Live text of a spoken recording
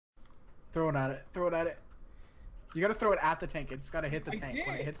Throw it at it. Throw it at it. You gotta throw it at the tank. It's gotta hit the tank.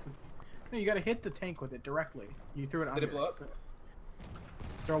 When it hits the... No, you gotta hit the tank with it directly. You threw it under. Did it blow up? So...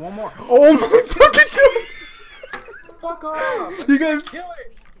 Throw one more. Oh my fucking god! Fuck off! You guys, Kill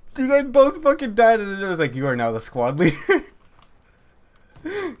it! you guys both fucking died, and it was like, you are now the squad leader.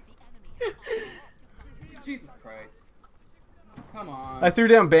 Jesus Christ! Come on! I threw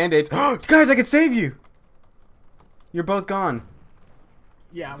down band-aids. Guys, I could save you. You're both gone.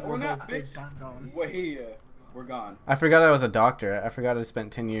 Yeah, we're not both big big time going. Wait, we're gone. I forgot I was a doctor. I forgot I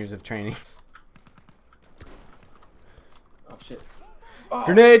spent 10 years of training. Oh shit! Oh.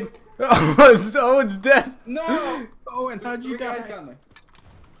 Grenade! Oh, it's dead. No! Oh, and how'd you die? Guys down there.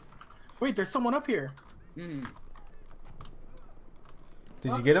 Wait, there's someone up here. Mm.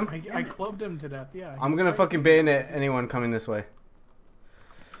 Did you get him? I clubbed him to death. Yeah. I'm gonna fucking bayonet anyone coming this way.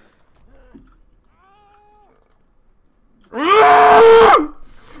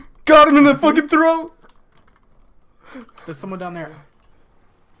 Got him in the fucking throat! There's someone down there.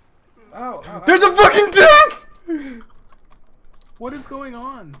 Oh, There's a fucking tank! What is going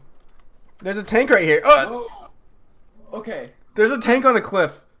on? There's a tank right here. Oh. Okay. There's a tank on a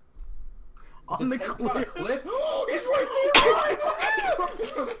cliff. On the cliff. On a cliff? He's right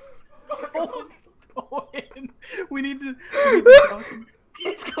there! Oh, we need to talk him.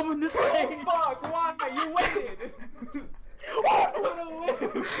 He's coming this way. Oh fuck, why? You waited!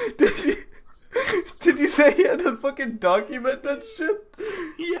 Oh, Did you say he had to fucking document that shit?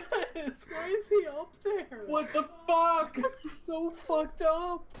 Yes, why is he up there? what the fuck? That's so fucked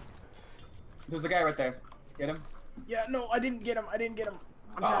up. There's a guy right there. Did you get him? Yeah, no, I didn't get him. I didn't get him.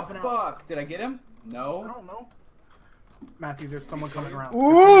 I'm Oh tapping out. fuck, did I get him? I No. don't know. Matthew, there's someone coming around.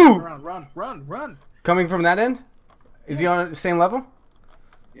 Ooh! Run. Coming from that end? Is he on the same level?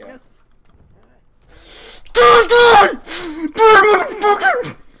 Yeah. Yes. Die,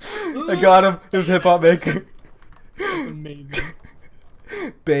 motherfucker! I got him. It was Hip Hop Maker. That's amazing.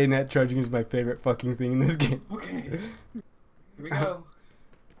 Bayonet charging is my favorite fucking thing in this game. Okay. Here we go.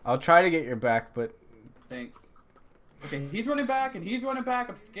 I'll try to get your back, but... Thanks. Okay, he's running back and he's running back.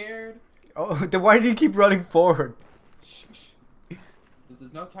 I'm scared. Oh, then why do you keep running forward? Shh, shh. This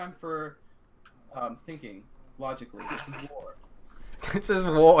is no time for thinking logically. This is war. This is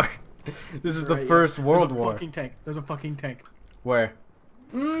war. This is the first World War. Fucking tank. There's a fucking tank. Where?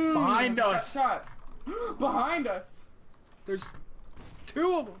 Behind I got us. Shot. Behind us. There's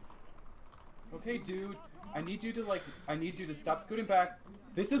two of them. Okay, dude. I need you to stop scooting back.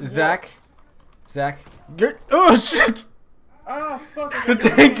 This is Zach. Zach. You're... Oh, shit! War. Oh, fuck. The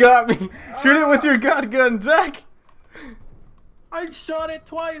tank got me. Shoot it with your gun, Zach. I shot it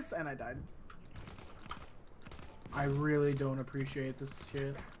twice and I died. I really don't appreciate this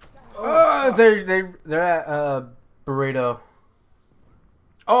shit. Oh, they're at Burrito.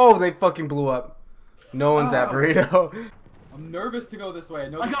 Oh, they fucking blew up. No one's at Burrito. I'm nervous to go this way. I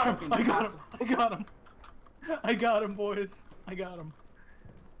know I these got him. fucking I got him. assholes- I got him. I got him, boys. I got him.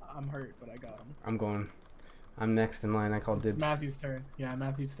 I'm hurt, but I got him. I'm going. I'm next in line. I call It's dibs. Matthew's turn. Yeah,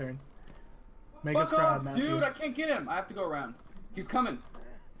 Matthew's turn. Make us Fuck proud, off, Matthew. dude! I can't get him. I have to go around. He's coming.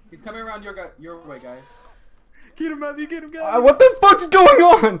 He's coming around your way, guys. Get him, Matthew. Get him, guys. What the fuck's going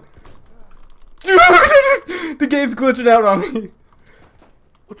on? Dude, the game's glitching out on me.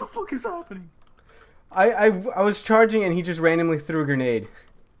 What the fuck is happening? I was charging and he just randomly threw a grenade.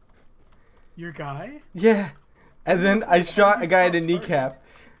 Your guy? Yeah. And then I shot a guy in the stop kneecap.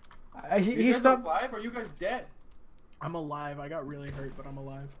 He You guys stopped. alive? Or are you guys dead? I'm alive. I got really hurt, but I'm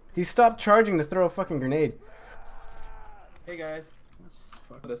alive. He stopped charging to throw a fucking grenade. Hey guys,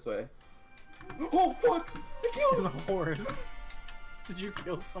 Fuck. this way. Oh fuck! I killed There's a him. horse. Did you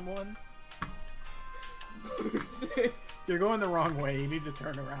kill someone? Oh, shit. You're going the wrong way. You need to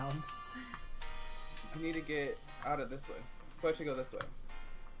turn around. I need to get out of this way. So I should go this way.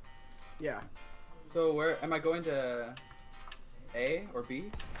 Yeah. So where am I going to? A or B?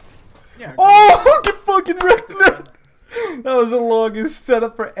 Yeah. Oh, get fucking wrecked. That was the longest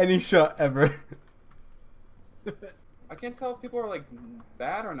setup for any shot ever. I can't tell if people are like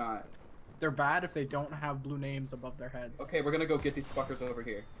bad or not. They're bad if they don't have blue names above their heads. Okay, we're gonna go get these fuckers over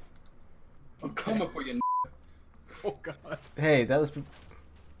here. I'm Okay. coming for you. Oh god. Hey, that was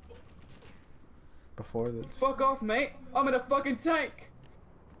before this. Fuck off, mate! I'm in a fucking tank.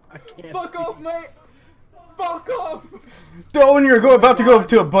 I can't. Fuck see. off, mate! Fuck off! Oh, and you're about to go up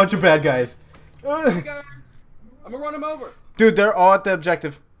to a bunch of bad guys. Hey, guys. I'm gonna run him over. Dude, they're all at the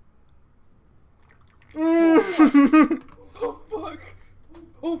objective. Oh fuck!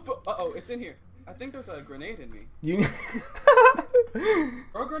 Oh uh-oh, it's in here. I think there's a grenade in me. You...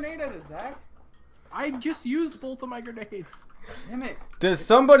 Throw a grenade at it, Zach. I just used both of my grenades. Damn it. Does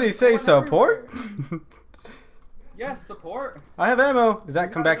somebody say support? Yes, support. I have ammo. Does that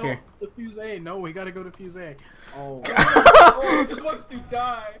We come gotta back go here? to Fuse A. No, we gotta go to Fuse A. Oh. Oh, he just wants to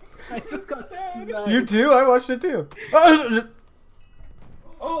die. I just got Sad. sniped. You too? I watched it too.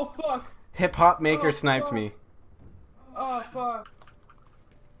 Oh fuck. Hip hop maker Oh, sniped fuck. me. Oh fuck.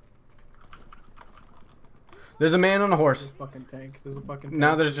 There's a man on a There's horse. a fucking tank. There's a fucking tank.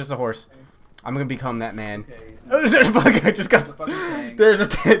 Now there's just a horse. I'm gonna become that man. Okay. he's Oh, not- there's a fuck, I just got. There's a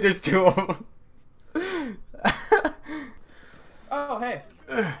fucking tank. There's two of them. Oh hey.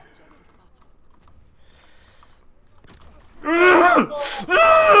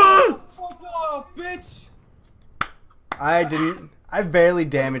 Fuck off, bitch. I barely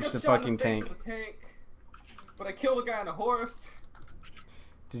damaged Just the shot in fucking face tank. with the tank. But I killed a guy on a horse.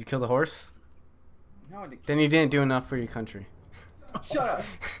 Did you kill the horse? No, I didn't. Then you didn't do enough for your country. Shut up.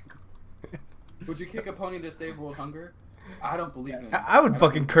 Would you kick a pony to save world hunger? I don't believe in it. I would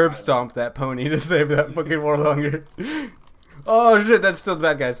fucking curb stomp that pony to save that fucking world hunger. Oh shit, that's still the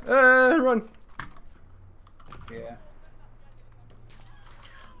bad guys. Run. Yeah.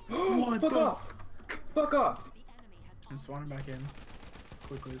 What Fuck the- off. Fuck off. I'm spawning back in as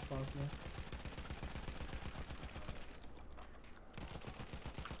quickly as possible.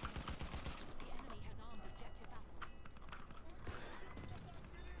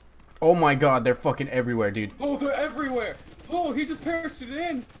 Oh my god, they're fucking everywhere, dude. Oh, they're everywhere. Oh, he just parachuted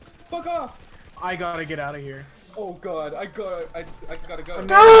in. Fuck off. I gotta get out of here. Oh god, I gotta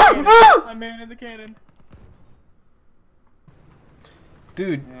go. I'm man in the cannon.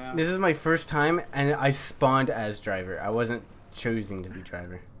 Dude, Yeah. this is my first time and I spawned as driver. I wasn't choosing to be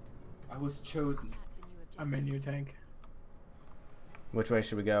driver. I was chosen. I'm in your tank. Which way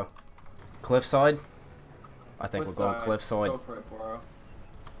should we go? Cliffside? I think we'll go cliffside. Go for it, bro.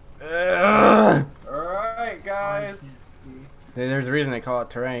 Ugh. Alright, guys. There's a reason they call it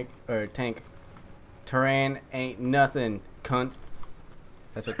terrain or tank. Terrain ain't nothing, cunt.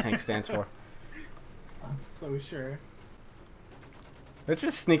 That's what tank stands for. I'm so sure. Let's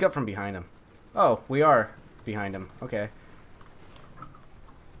just sneak up from behind him. Oh, we are behind him. Okay.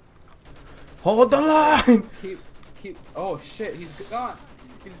 Hold the line! Keep. Oh shit, he's gone.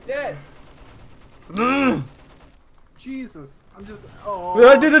 He's dead. Jesus, I'm just. Oh.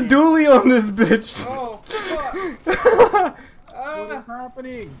 I did a dually on this bitch! Oh fuck. What is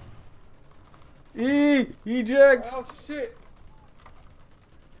happening? Eject! Oh shit.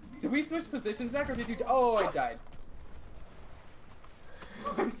 Did we switch positions, Zach, or did you? Oh, I died.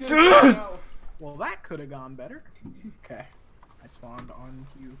 I should've said no. Well, that could have gone better. Okay, I spawned on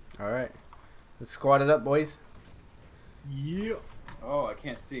you. Alright. Let's squat it up, boys. Yeah. Oh, I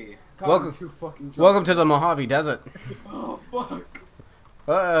can't see. God, Welcome- I'm too fucking drunk. Welcome to the Mojave Desert. Oh fuck.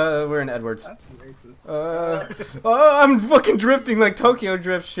 We're in Edwards. That's racist. Oh, I'm fucking drifting like Tokyo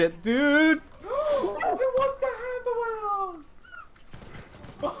Drift shit, dude. It was the handle.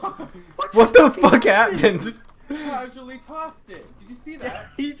 What the fuck happened? Casually tossed it. Did you see that?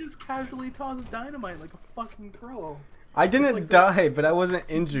 He just casually tosses dynamite like a fucking pro. I didn't like die, but I wasn't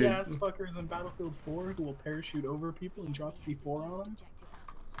injured. Ass fuckers in Battlefield 4 who will parachute over people and drop C4 on them.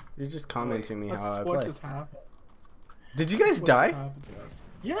 You're just commenting me That's how I what play. just happened. Did you guys What die? happened to us.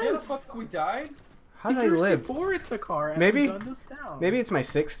 Yeah, the Yes. fuck we died. How did I He threw live? C4 at the car and Maybe- gunned us down. Maybe it's my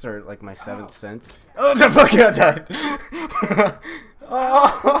sixth or like my seventh sense. Oh, the fuck! I died.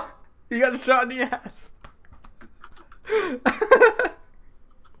 Oh, you got shot in the ass. You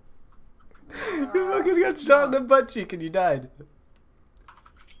fucking got shot in the butt cheek and you died.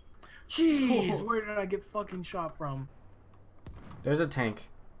 Jeez, where did I get fucking shot from? There's a tank.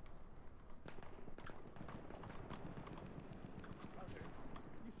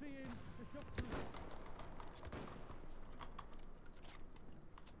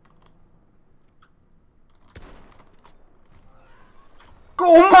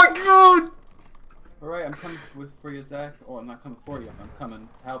 Oh my god! Alright, I'm coming for you, Zach. Oh, I'm not coming for you. I'm coming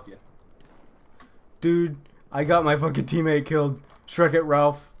to help you. Dude, I got my fucking teammate killed. Shrek it,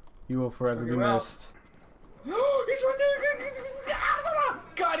 Ralph. You will forever Shrek be it, Ralph. missed. He's right there!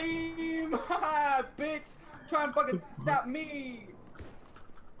 Got him! Bitch! Try and fucking stop me!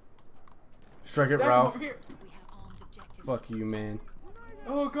 Shrek it, Zach, I'm Ralph. over here. Fuck you, man.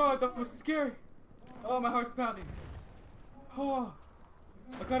 Oh god, that was scary. Oh, my heart's pounding. Oh,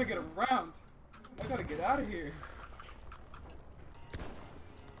 I gotta get around. I gotta get out of here.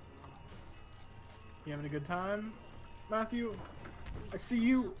 You having a good time, Matthew? I see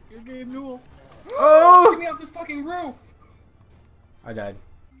you. You're Gabe Newell. Oh! Get me off this fucking roof! I died.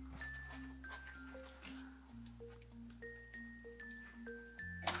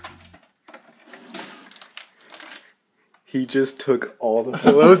 He just took all the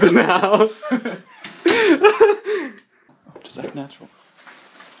pillows in the house. Just act natural.